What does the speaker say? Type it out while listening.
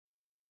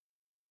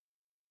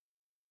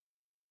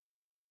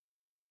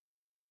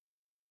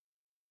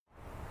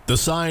The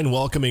sign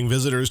welcoming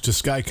visitors to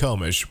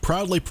Skykomish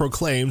proudly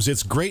proclaims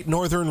its great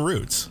northern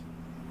roots.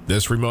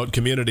 This remote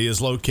community is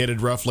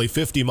located roughly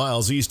 50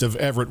 miles east of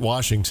Everett,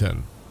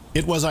 Washington.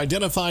 It was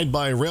identified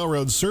by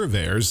railroad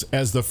surveyors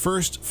as the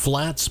first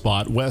flat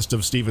spot west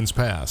of Stevens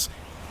Pass,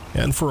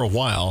 and for a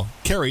while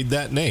carried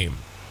that name.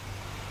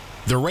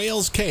 The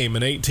rails came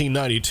in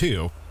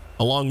 1892,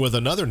 along with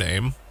another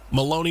name,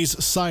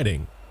 Maloney's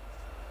Siding.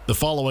 The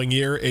following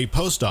year, a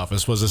post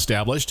office was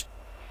established,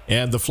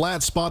 and the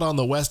flat spot on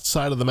the west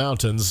side of the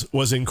mountains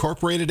was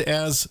incorporated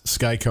as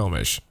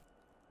Skykomish.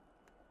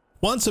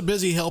 Once a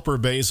busy helper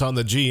base on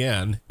the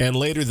GN and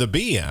later the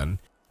BN,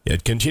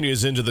 it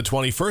continues into the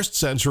 21st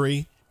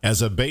century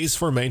as a base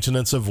for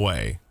maintenance of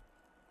way.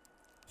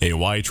 A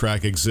Y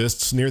track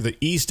exists near the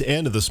east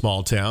end of the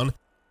small town,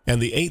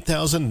 and the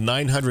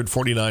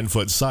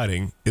 8,949-foot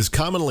siding is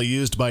commonly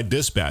used by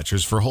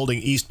dispatchers for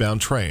holding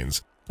eastbound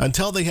trains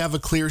until they have a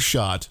clear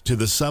shot to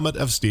the summit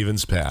of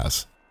Stevens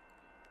Pass.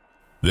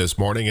 This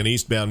morning, an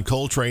eastbound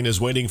coal train is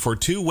waiting for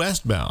two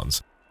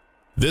westbounds,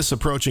 this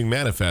approaching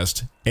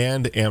Manifest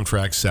and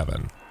Amtrak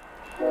 7.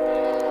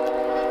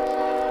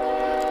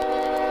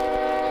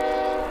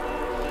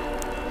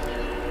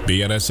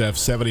 BNSF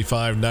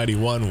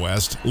 7591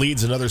 West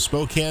leads another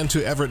Spokane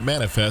to Everett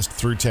Manifest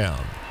through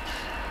town.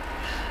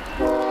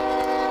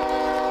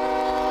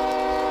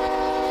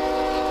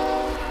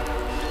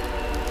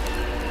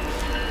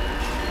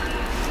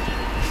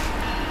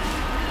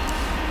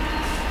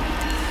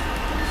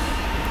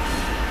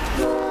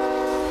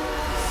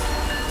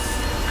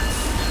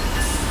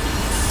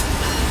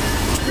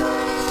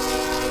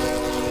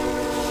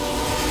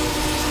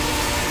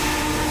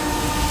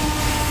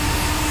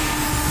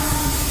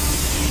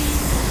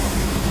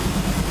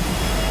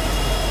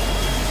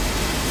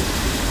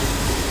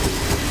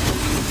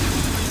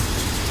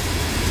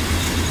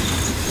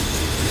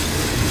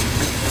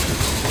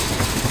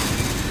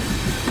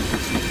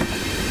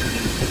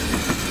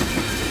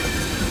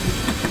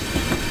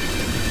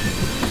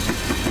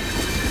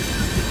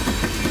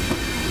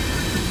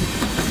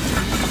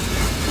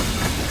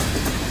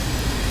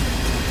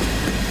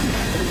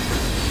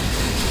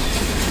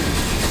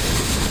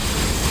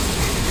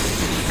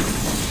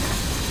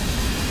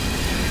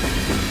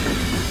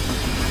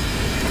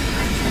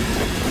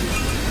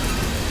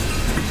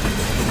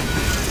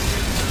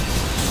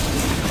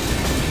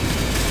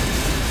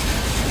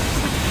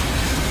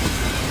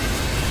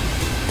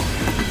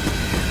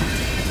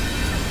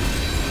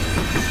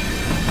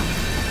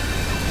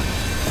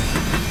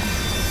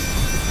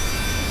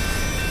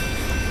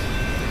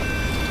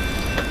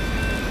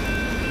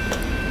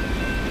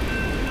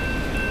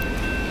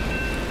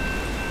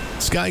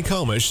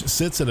 Skykomish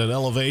sits at an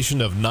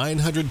elevation of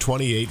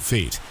 928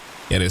 feet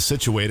and is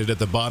situated at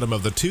the bottom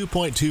of the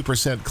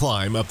 2.2%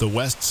 climb up the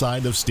west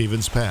side of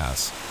Stevens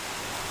Pass.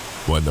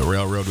 When the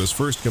railroad was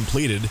first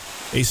completed,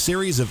 a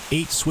series of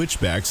 8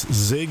 switchbacks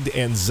zigged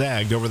and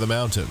zagged over the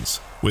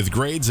mountains, with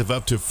grades of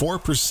up to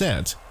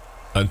 4%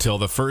 until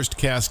the first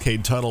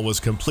Cascade Tunnel was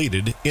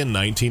completed in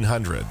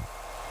 1900.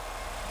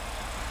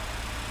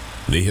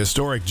 The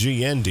historic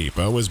GN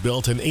Depot was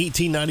built in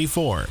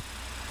 1894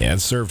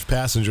 and served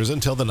passengers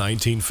until the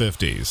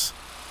 1950s.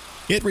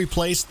 It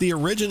replaced the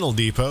original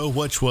depot,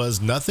 which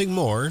was nothing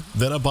more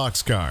than a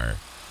boxcar.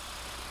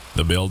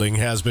 The building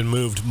has been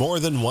moved more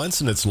than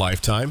once in its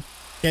lifetime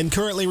and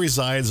currently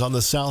resides on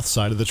the south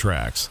side of the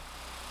tracks.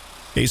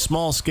 A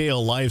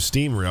small-scale live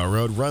steam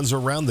railroad runs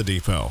around the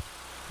depot,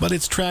 but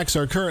its tracks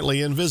are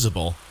currently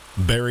invisible,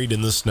 buried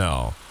in the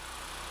snow.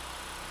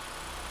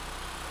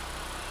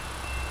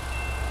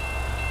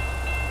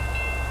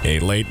 A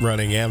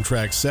late-running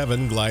Amtrak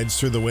 7 glides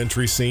through the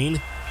wintry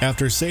scene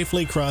after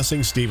safely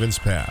crossing Stevens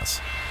Pass.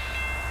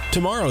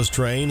 Tomorrow's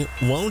train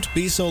won't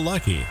be so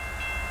lucky.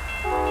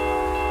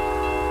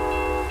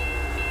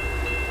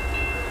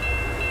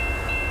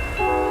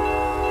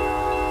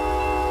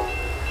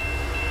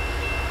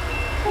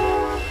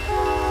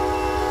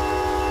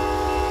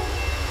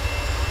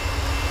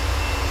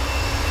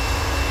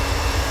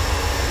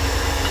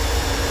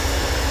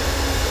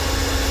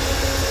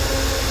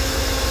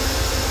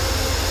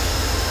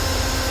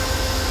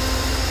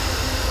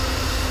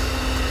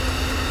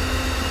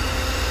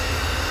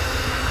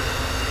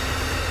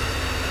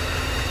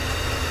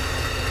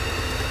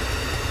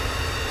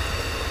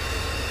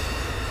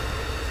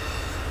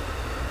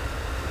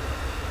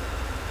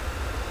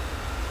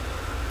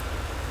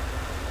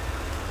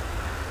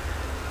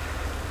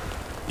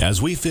 As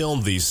we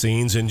filmed these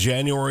scenes in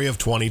January of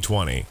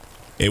 2020,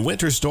 a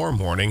winter storm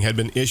warning had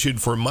been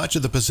issued for much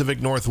of the Pacific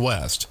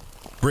Northwest,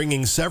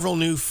 bringing several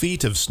new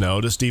feet of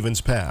snow to Stevens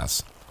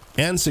Pass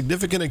and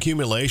significant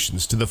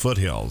accumulations to the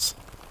foothills.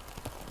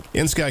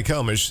 In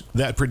Skykomish,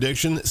 that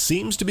prediction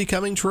seems to be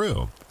coming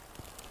true.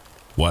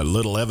 What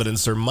little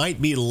evidence there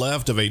might be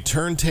left of a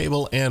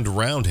turntable and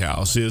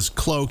roundhouse is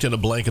cloaked in a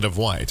blanket of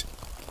white.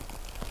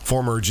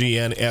 Former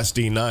GN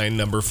SD9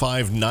 number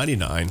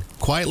 599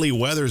 quietly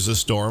weathers the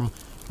storm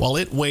while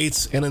it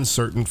waits an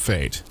uncertain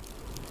fate.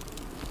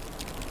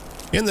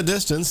 In the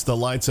distance, the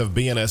lights of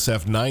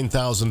BNSF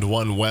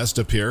 9001 West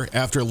appear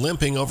after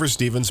limping over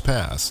Stevens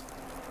Pass.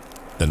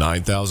 The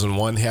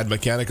 9001 had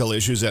mechanical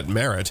issues at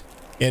Merritt,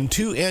 and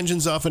 2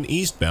 engines off an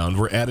eastbound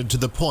were added to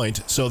the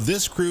point so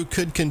this crew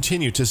could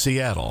continue to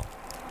Seattle.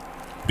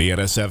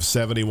 BNSF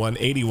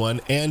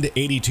 7181 and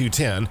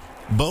 8210,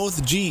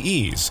 both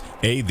GEs,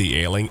 aid the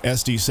ailing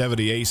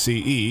SD70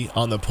 ACE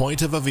on the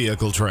point of a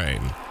vehicle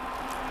train.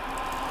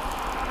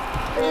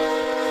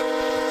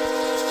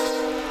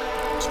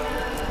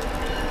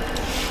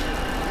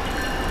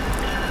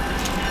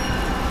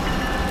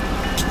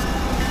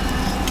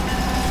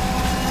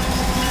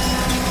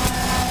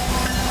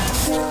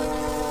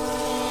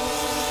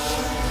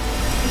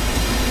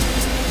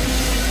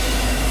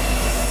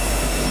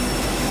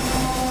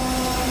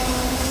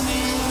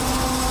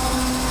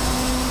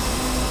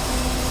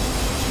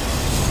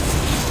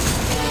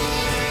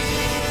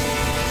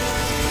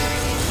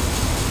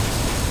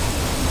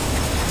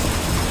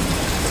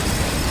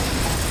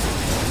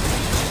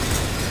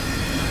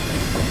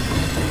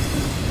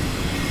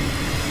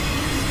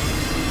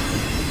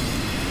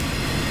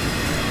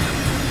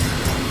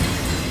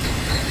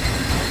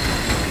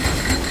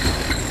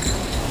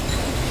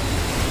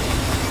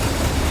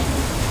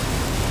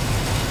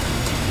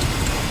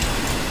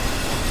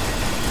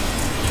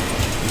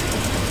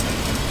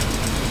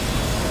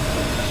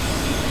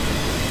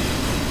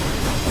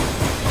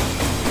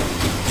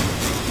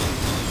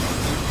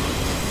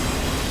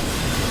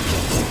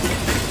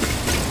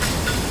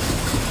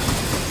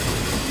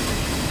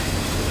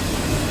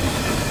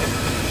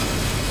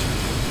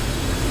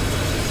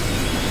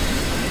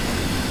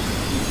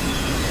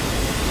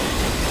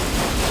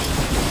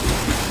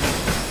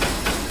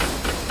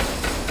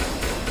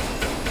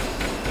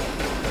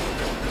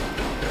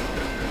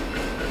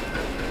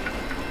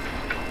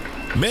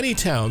 Many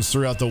towns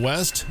throughout the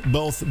West,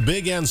 both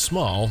big and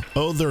small,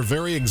 owe their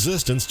very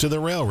existence to the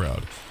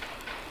railroad.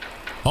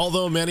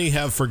 Although many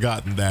have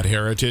forgotten that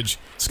heritage,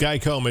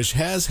 Skykomish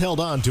has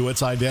held on to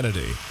its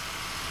identity.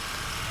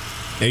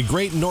 A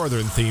Great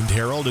Northern-themed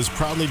herald is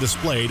proudly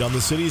displayed on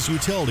the city's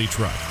utility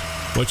truck,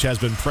 which has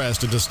been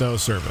pressed into snow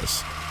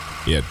service.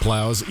 It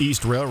plows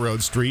East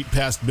Railroad Street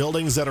past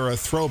buildings that are a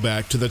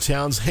throwback to the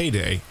town's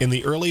heyday in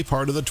the early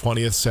part of the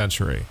 20th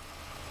century.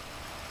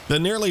 The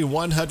nearly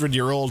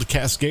 100-year-old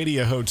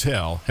Cascadia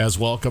Hotel has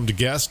welcomed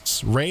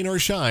guests, rain or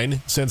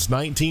shine, since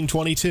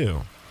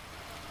 1922.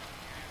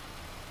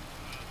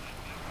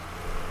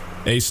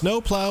 A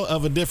snowplow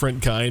of a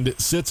different kind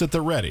sits at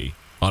the ready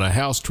on a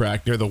house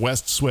track near the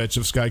west switch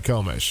of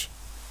Skykomish.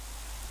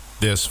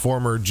 This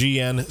former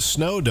GN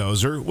snow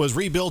dozer was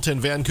rebuilt in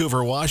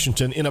Vancouver,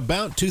 Washington in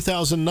about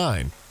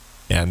 2009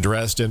 and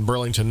dressed in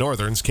Burlington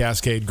Northern's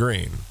Cascade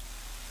Green.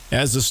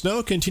 As the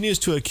snow continues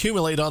to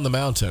accumulate on the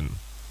mountain,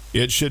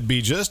 it should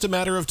be just a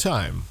matter of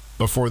time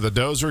before the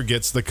dozer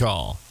gets the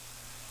call.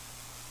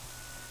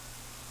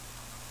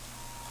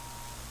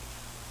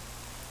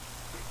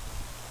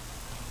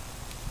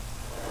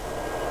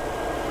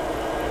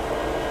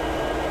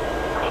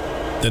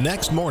 The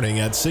next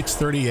morning at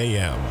 6:30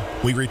 a.m.,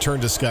 we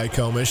return to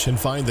Skykomish and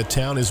find the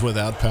town is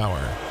without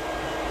power.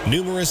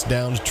 Numerous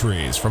downed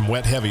trees from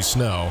wet, heavy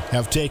snow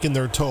have taken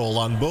their toll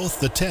on both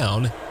the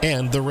town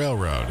and the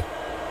railroad.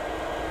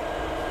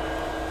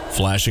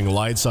 Flashing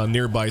lights on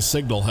nearby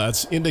signal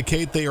huts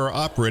indicate they are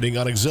operating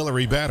on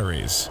auxiliary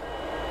batteries.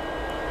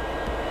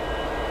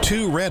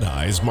 2 red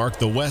eyes mark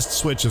the west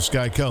switch of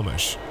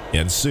Skykomish,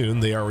 and soon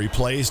they are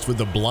replaced with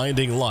the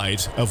blinding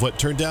light of what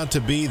turned out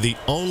to be the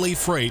only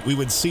freight we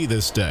would see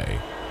this day.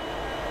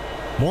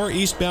 More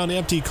eastbound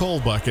empty coal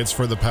buckets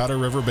for the Powder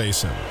River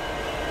Basin.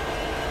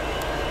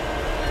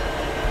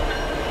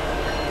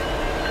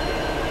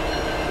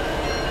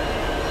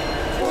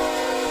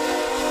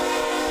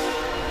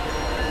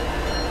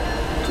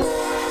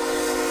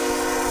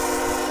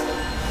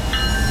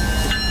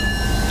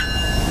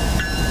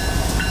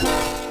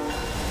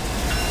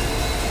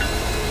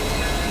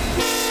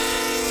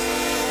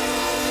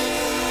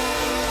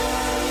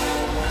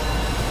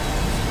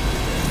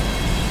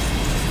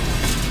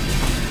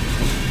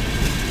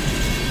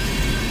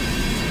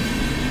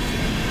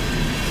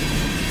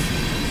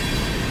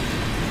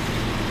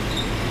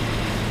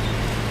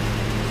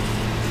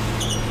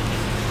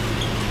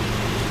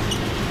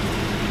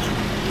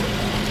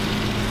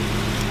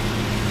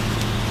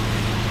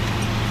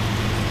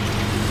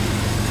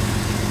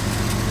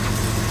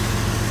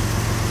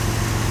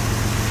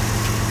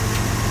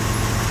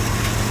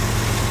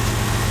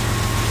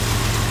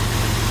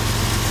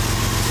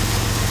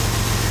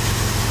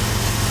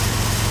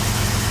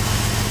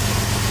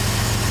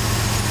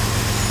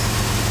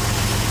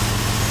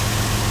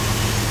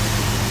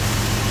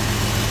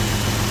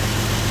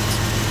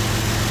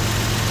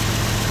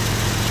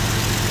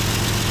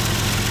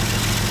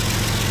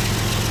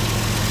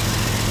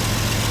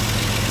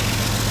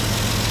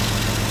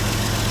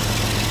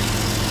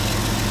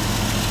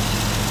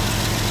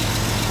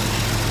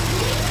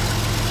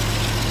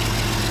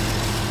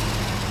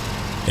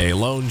 A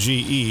lone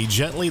GE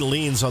gently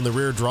leans on the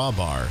rear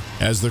drawbar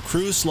as the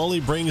crew slowly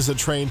brings the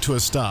train to a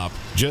stop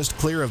just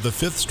clear of the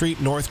 5th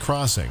Street North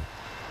crossing.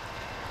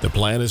 The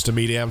plan is to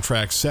meet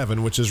Amtrak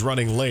 7, which is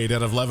running late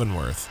out of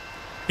Leavenworth.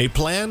 A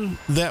plan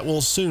that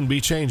will soon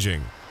be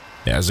changing,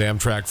 as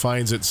Amtrak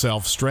finds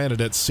itself stranded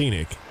at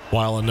Scenic,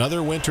 while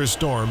another winter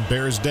storm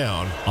bears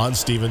down on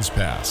Stevens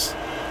Pass.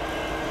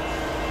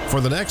 For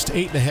the next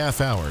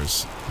 8.5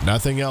 hours,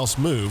 nothing else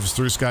moves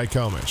through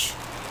Skykomish.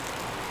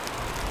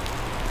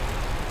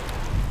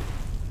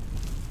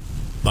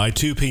 By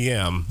 2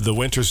 p.m., the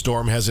winter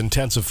storm has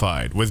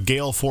intensified with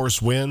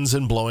gale-force winds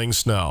and blowing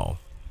snow.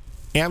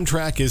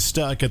 Amtrak is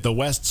stuck at the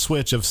west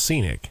switch of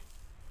Scenic.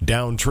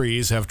 Downed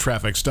trees have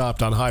traffic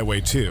stopped on Highway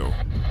 2.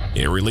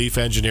 A relief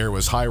engineer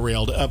was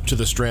high-railed up to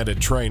the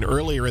stranded train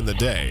earlier in the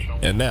day,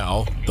 and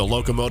now the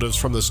locomotives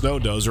from the snow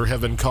dozer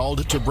have been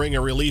called to bring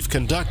a relief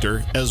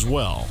conductor as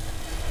well.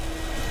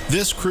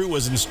 This crew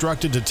was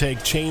instructed to take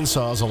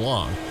chainsaws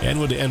along and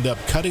would end up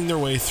cutting their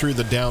way through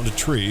the downed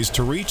trees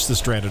to reach the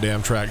stranded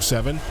Amtrak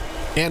 7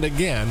 and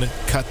again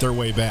cut their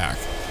way back.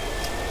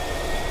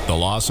 The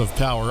loss of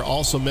power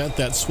also meant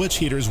that switch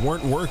heaters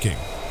weren't working,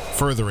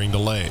 furthering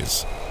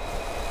delays.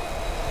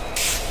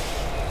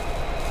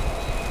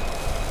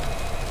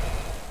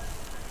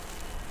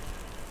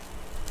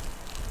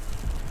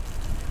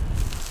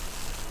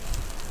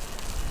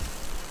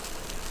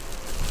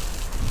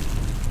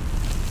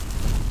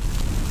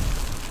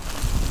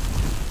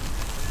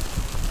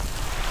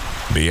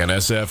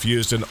 BNSF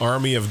used an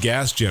army of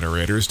gas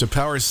generators to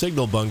power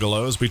signal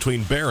bungalows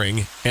between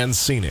Bering and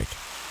Scenic.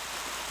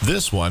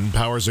 This one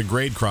powers a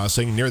grade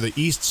crossing near the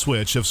east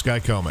switch of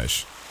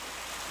Skykomish.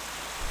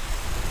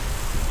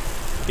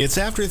 It's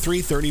after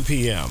 3:30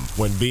 p.m.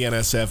 when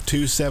BNSF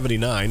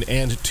 279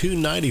 and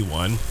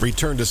 291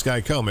 return to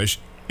Skykomish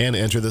and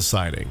enter the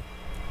siding.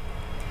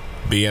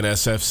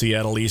 BNSF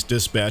Seattle East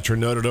dispatcher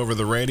noted over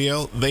the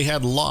radio they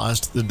had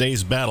lost the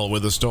day's battle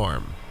with the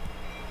storm.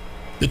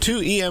 The 2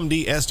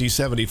 EMD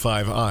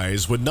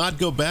SD-75Is would not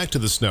go back to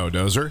the snow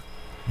dozer,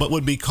 but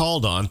would be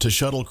called on to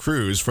shuttle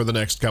crews for the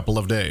next couple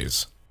of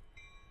days.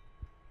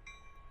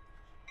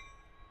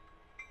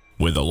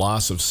 With the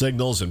loss of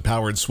signals and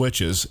powered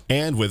switches,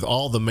 and with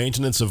all the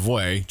maintenance of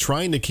way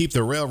trying to keep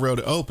the railroad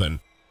open,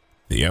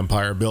 the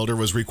Empire Builder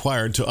was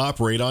required to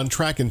operate on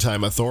track and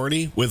time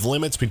authority with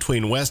limits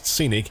between West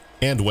Scenic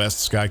and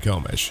West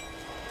Skykomish.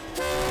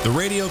 The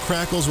radio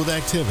crackles with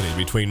activity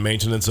between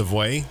maintenance of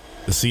way,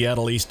 the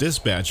Seattle East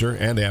dispatcher,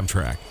 and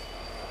Amtrak.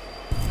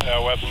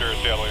 Webster,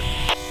 Seattle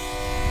East.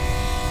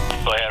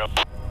 Go ahead.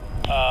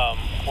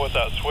 With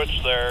that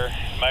switch there,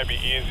 it might be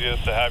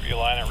easiest to have you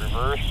line it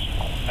reverse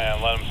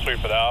and let them sweep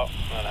it out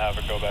and then have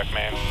it go back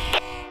main.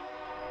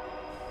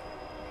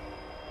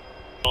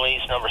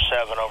 Police number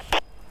 7, over.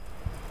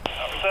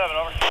 Number 7,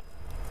 over.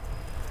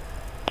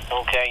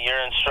 Okay,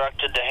 you're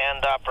instructed to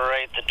hand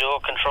operate the dual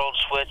controlled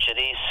switch at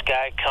East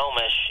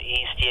Skykomish,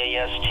 East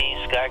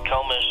EAST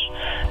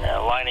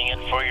Skykomish, lining it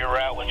for your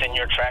route within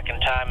your track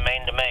and time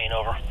main to main,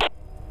 over.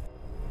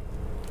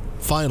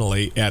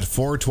 Finally, at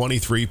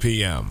 4:23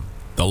 p.m.,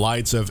 the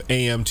lights of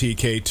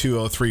AMTK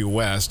 203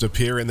 West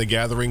appear in the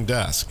gathering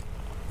dusk.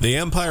 The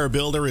Empire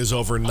Builder is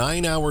over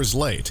 9 hours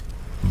late,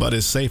 but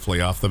is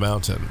safely off the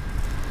mountain.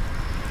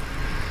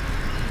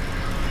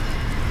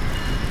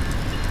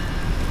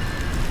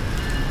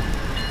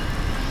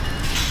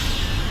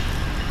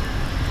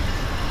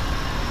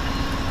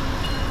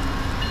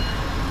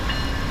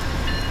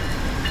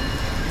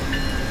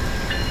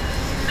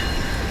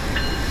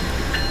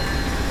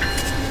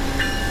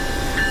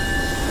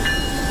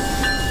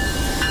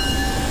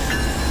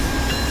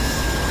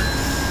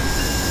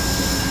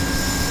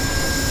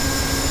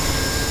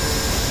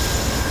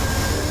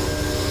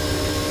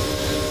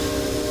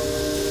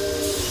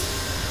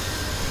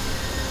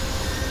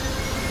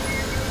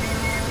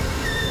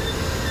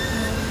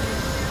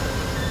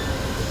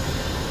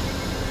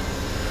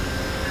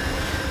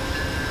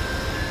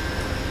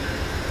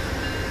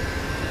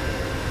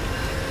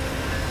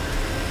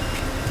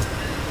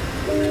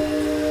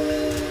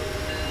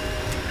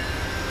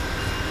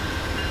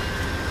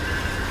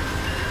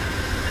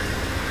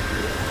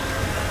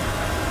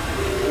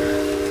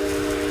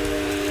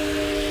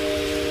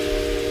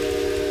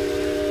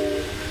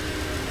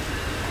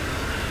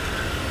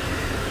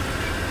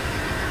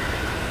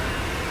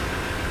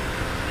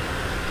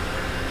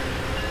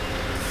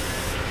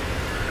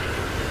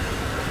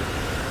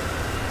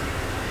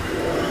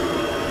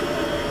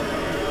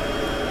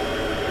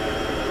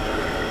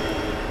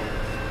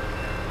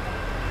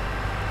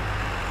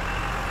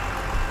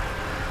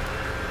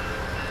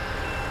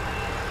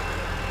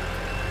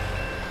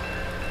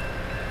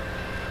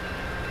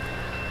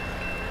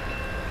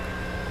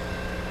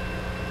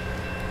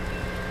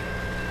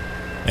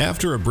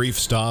 After a brief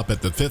stop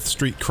at the 5th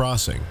Street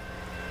crossing,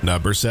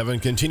 number 7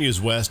 continues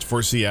west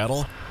for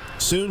Seattle,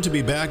 soon to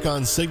be back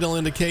on signal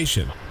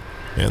indication,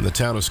 and the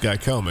town of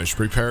Skykomish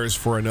prepares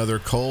for another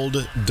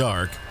cold,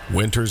 dark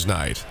winter's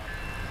night.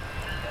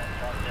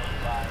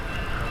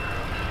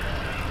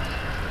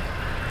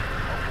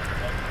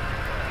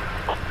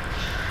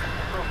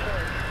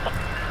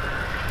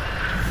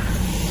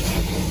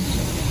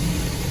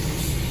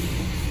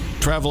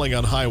 Traveling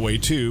on Highway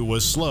 2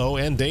 was slow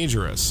and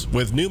dangerous,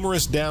 with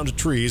numerous downed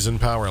trees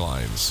and power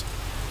lines.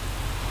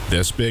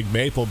 This big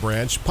maple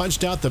branch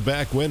punched out the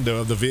back window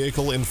of the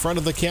vehicle in front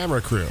of the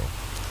camera crew.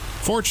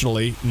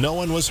 Fortunately, no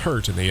one was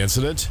hurt in the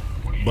incident,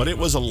 but it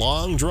was a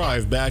long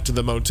drive back to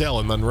the motel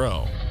in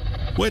Monroe,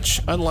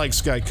 which, unlike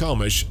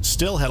Skykomish,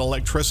 still had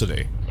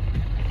electricity.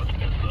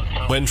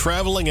 When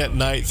traveling at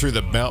night through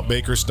the Mount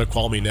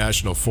Baker-Snoqualmie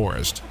National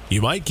Forest,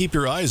 you might keep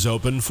your eyes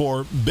open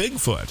for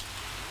Bigfoot.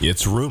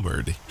 It's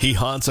rumored he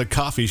haunts a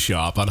coffee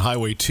shop on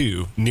Highway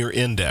 2 near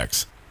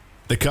Index.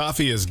 The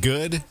coffee is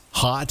good,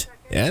 hot,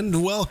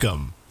 and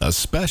welcome,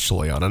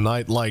 especially on a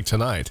night like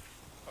tonight.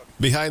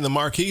 Behind the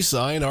marquee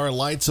sign are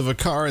lights of a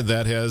car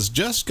that has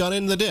just gone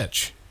in the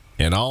ditch,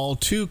 an all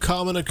too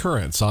common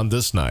occurrence on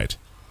this night.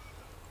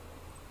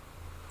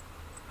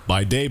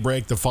 By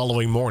daybreak the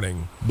following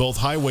morning, both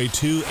Highway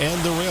 2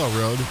 and the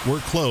railroad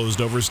were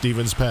closed over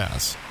Stevens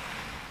Pass.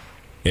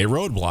 A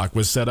roadblock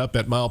was set up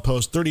at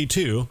milepost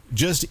 32,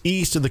 just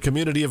east of the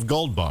community of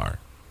Gold Bar.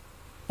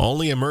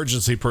 Only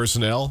emergency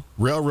personnel,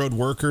 railroad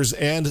workers,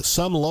 and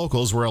some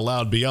locals were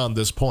allowed beyond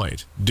this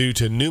point, due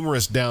to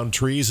numerous downed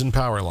trees and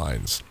power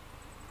lines.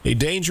 A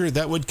danger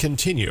that would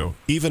continue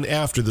even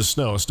after the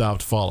snow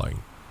stopped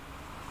falling.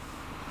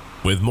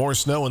 With more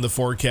snow in the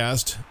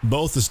forecast,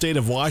 both the state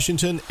of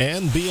Washington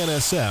and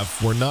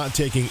BNSF were not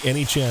taking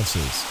any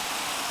chances.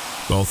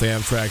 Both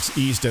Amtrak's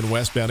east and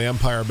westbound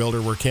Empire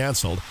Builder were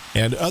canceled,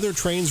 and other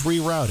trains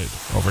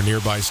rerouted over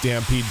nearby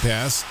Stampede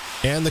Pass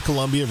and the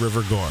Columbia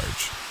River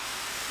Gorge.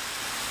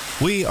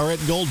 We are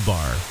at Gold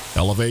Bar,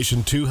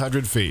 elevation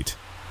 200 feet.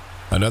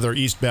 Another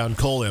eastbound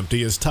coal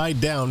empty is tied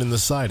down in the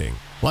siding,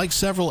 like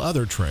several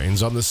other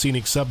trains on the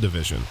scenic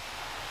subdivision.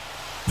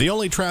 The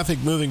only traffic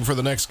moving for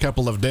the next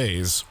couple of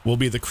days will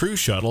be the crew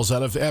shuttles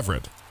out of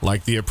Everett,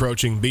 like the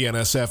approaching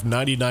BNSF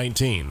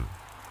 9019.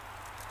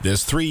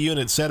 This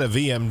 3-unit set of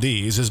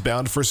VMDs is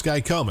bound for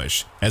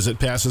Skykomish as it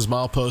passes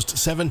milepost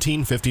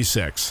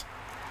 1756.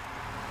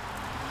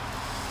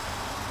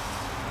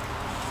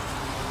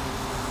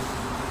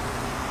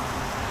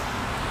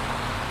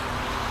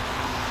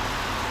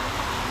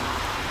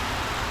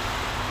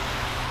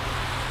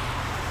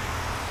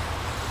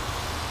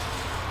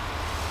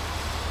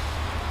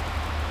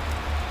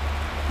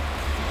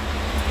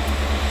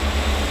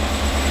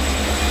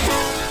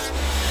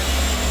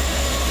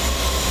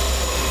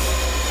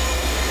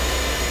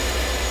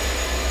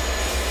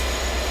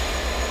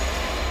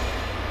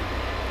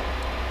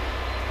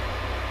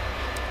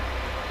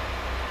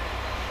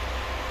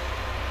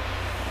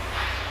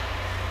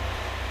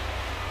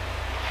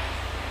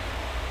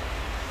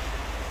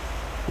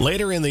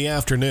 Later in the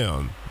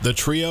afternoon, the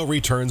trio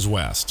returns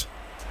west.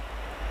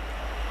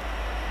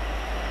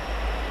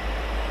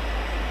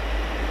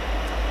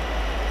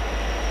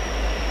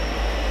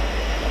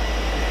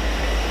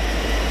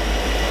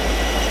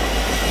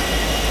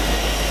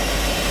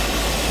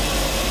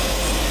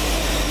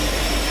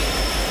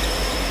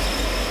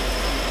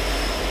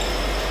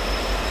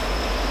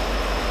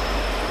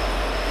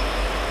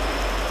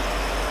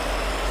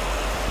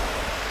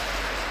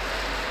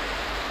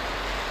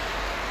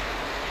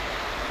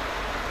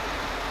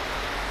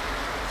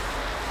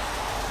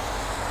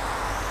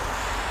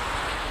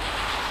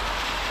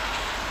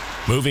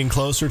 Moving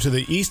closer to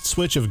the east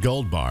switch of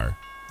Gold Bar,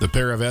 the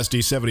pair of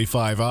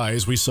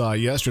SD-75Is we saw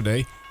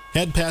yesterday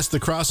head past the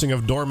crossing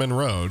of Dorman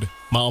Road,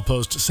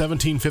 milepost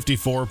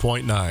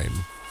 1754.9.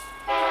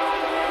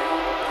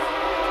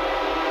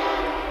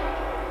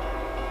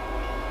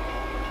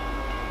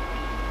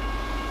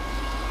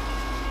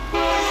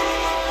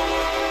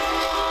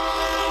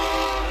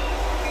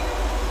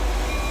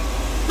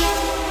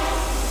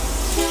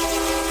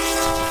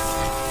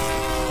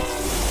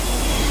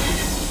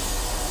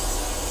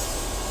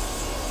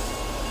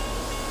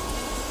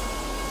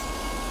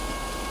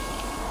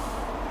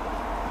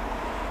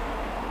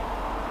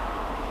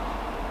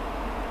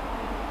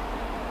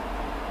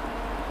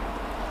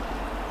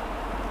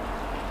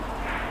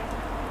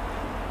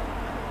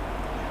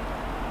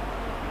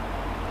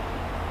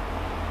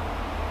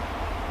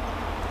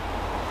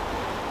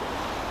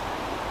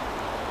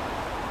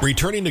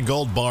 Returning to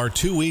Gold Bar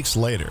 2 weeks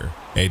later,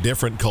 a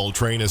different coal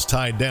train is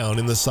tied down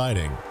in the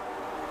siding.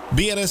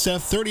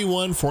 BNSF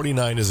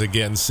 3149 is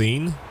again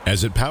seen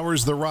as it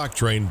powers the rock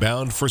train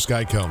bound for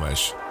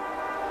Skykomish.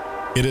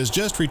 It has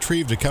just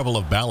retrieved a couple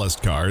of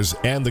ballast cars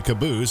and the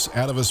caboose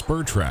out of a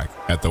spur track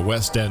at the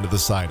west end of the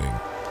siding.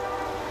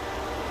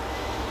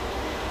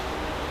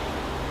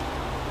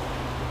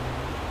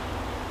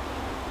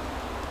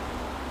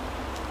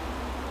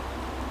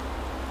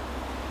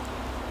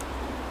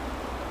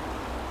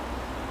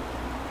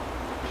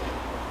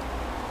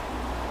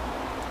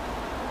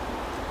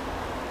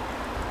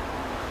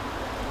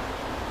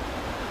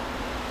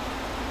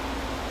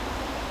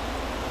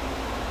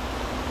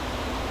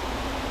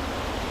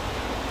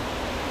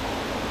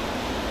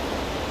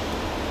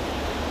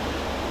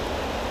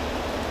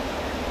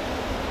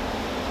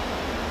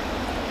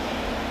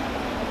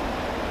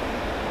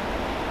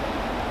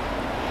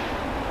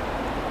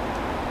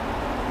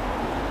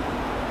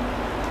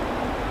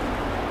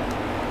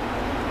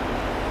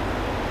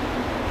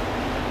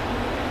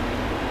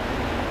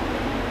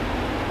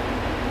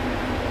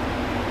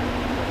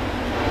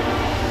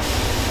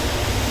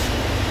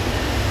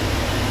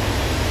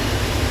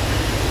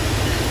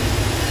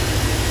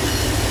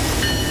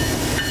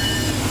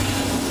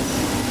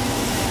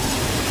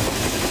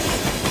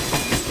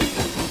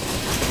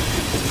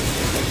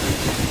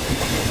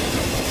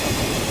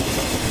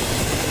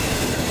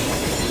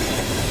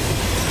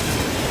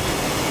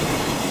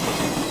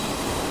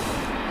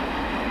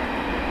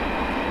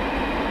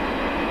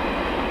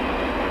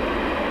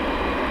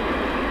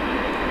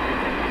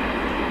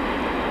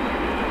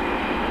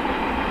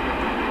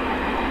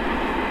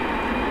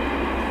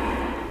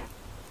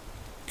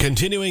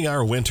 Continuing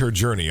our winter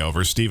journey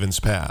over Stevens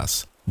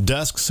Pass,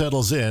 dusk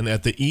settles in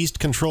at the east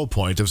control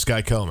point of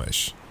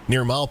Skykomish,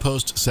 near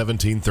milepost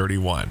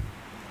 1731.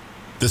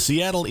 The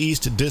Seattle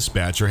East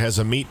dispatcher has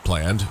a meet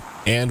planned,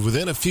 and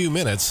within a few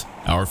minutes,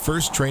 our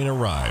first train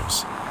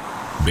arrives.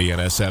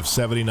 BNSF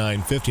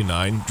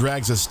 7959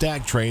 drags a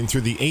stack train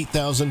through the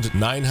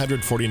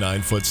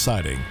 8,949-foot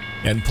siding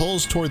and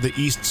pulls toward the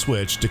east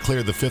switch to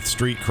clear the 5th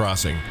Street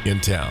crossing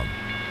in town.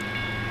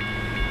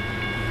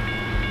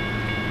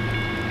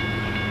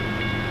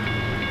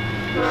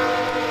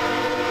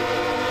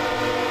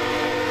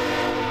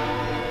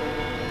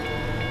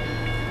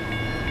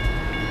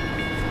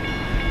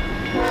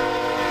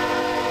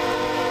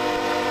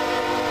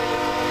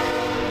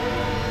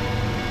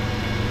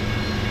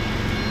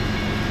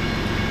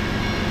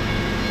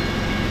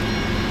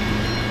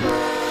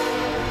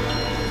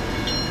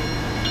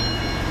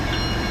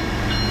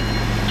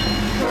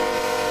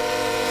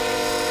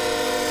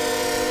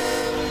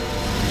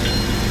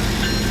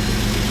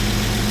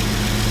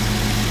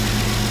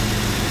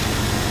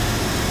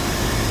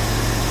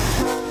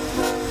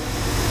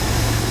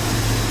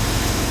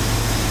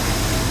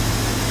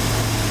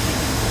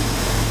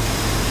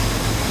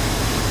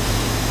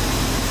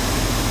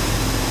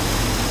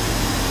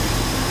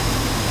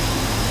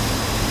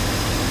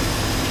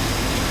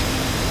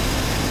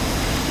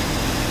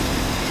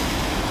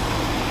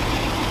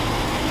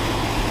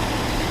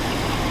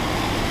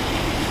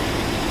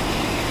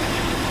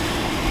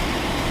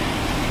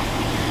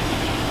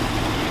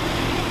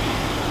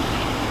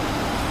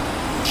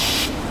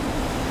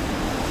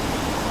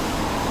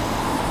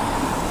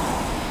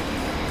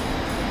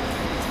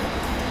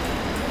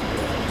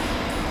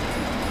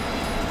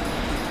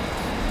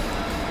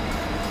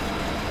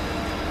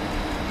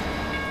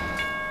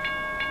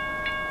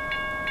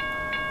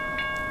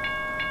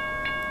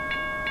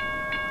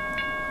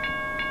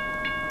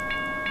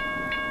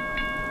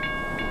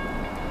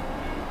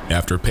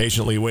 After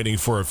patiently waiting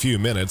for a few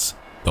minutes,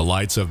 the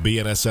lights of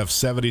BNSF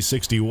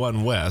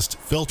 7061 West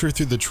filter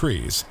through the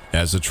trees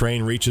as the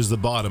train reaches the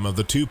bottom of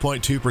the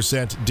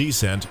 2.2%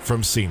 descent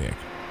from Scenic.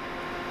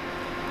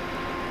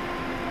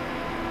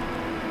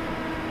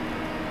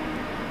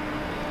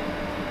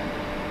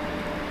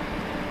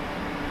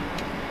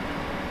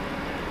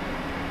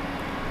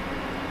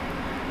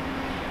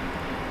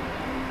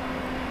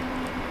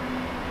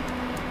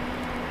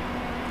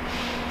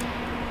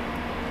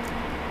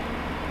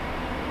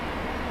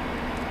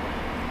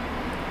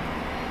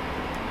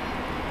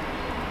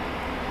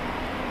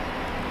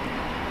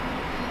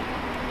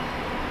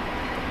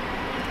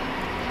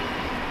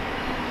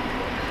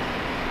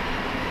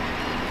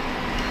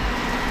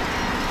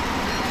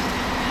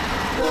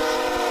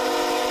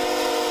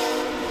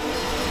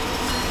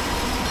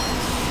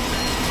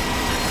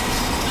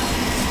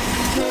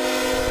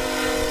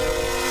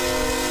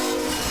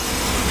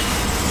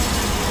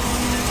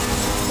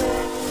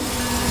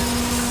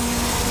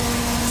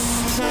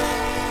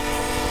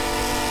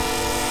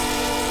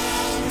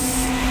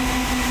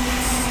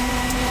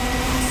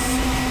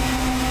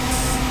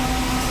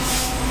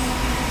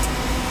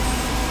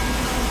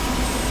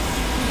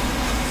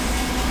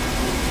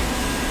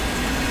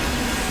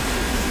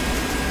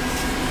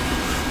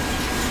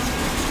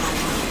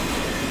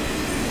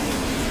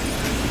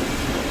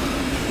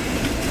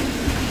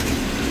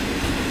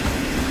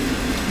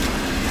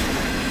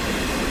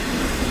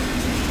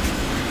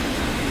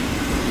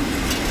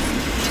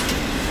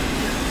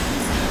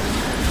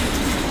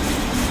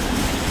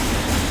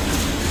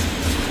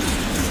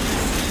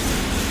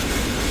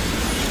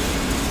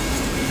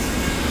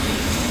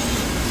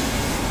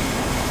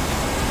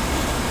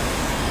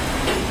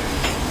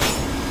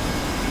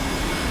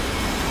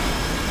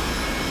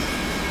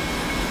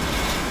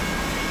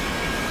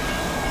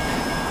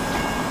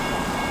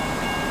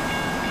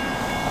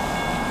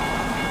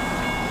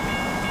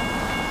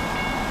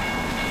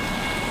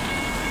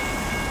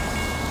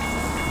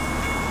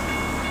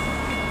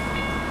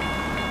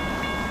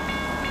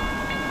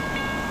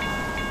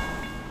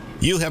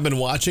 You have been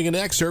watching an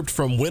excerpt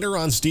from Winter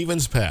on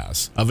Stevens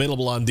Pass,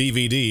 available on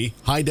DVD,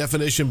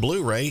 high-definition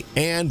Blu-ray,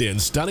 and in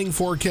stunning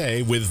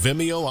 4K with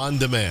Vimeo on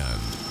demand.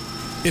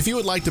 If you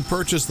would like to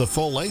purchase the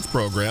full-length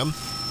program,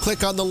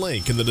 click on the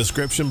link in the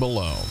description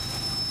below.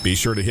 Be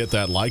sure to hit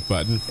that like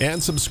button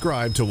and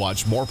subscribe to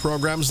watch more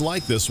programs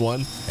like this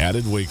one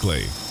added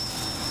weekly.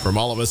 From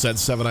all of us at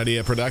 7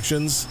 Idea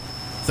Productions,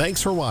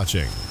 thanks for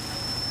watching.